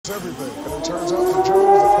Everything. And it turns out that Joe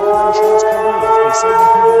is a car insurance company that's been saving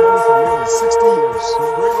people money for nearly 60 years.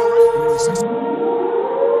 Great already for nearly 60 years.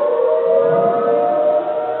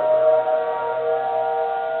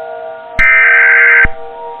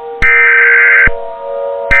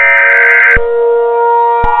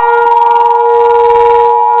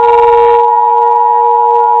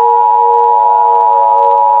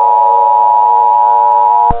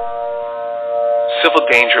 Civil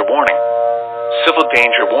danger warning. Civil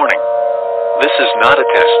danger warning. This is not a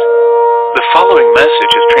test. The following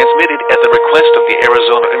message is transmitted at the request of the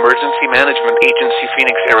Arizona Emergency Management Agency,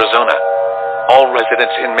 Phoenix, Arizona. All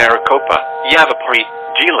residents in Maricopa, Yavapai,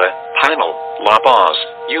 Gila, Palo, La Paz,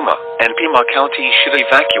 Yuma, and Pima County should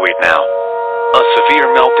evacuate now. A severe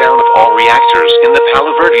meltdown of all reactors in the Palo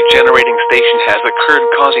Verde generating station has occurred,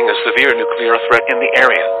 causing a severe nuclear threat in the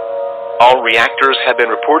area. All reactors have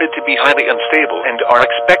been reported to be highly unstable and are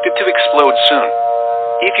expected to explode soon.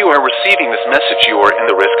 If you are receiving this message, you are in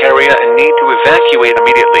the risk area and need to evacuate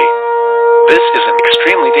immediately. This is an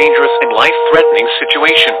extremely dangerous and life-threatening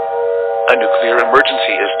situation. A nuclear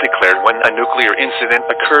emergency is declared when a nuclear incident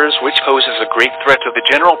occurs which poses a great threat to the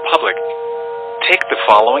general public. Take the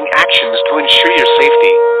following actions to ensure your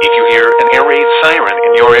safety. If you hear an air raid siren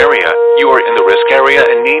in your area, you are in the risk area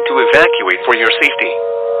and need to evacuate for your safety.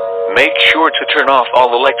 Make sure to turn off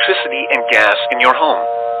all electricity and gas in your home.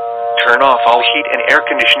 Turn off all heat and air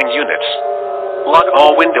conditioning units. Lock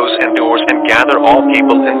all windows and doors and gather all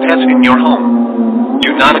people and pets in your home.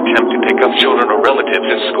 Do not attempt to pick up children or relatives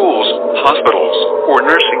at schools, hospitals, or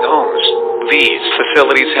nursing homes. These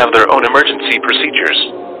facilities have their own emergency procedures.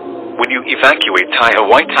 When you evacuate, tie a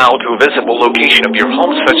white towel to a visible location of your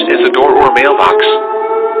home, such as a door or mailbox.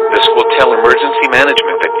 This will tell emergency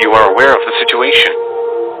management that you are aware of the situation.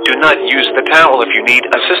 Do not use the towel if you need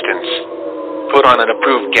assistance. Put on an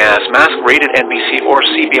approved gas mask rated NBC or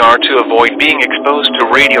CBR to avoid being exposed to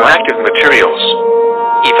radioactive materials.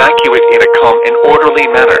 Evacuate in a calm and orderly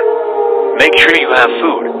manner. Make sure you have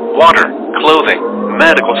food, water, clothing,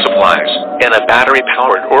 medical supplies, and a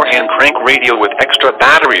battery-powered or hand-crank radio with extra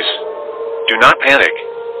batteries. Do not panic.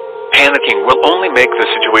 Panicking will only make the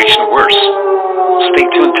situation worse. Stay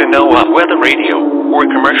tuned to NOAA weather radio or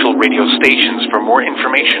commercial radio stations for more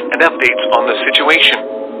information and updates on the situation.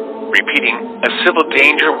 Repeating, a civil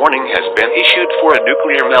danger warning has been issued for a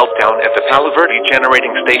nuclear meltdown at the Palo Verde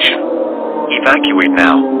generating station. Evacuate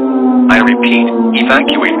now. I repeat,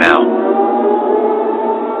 evacuate now.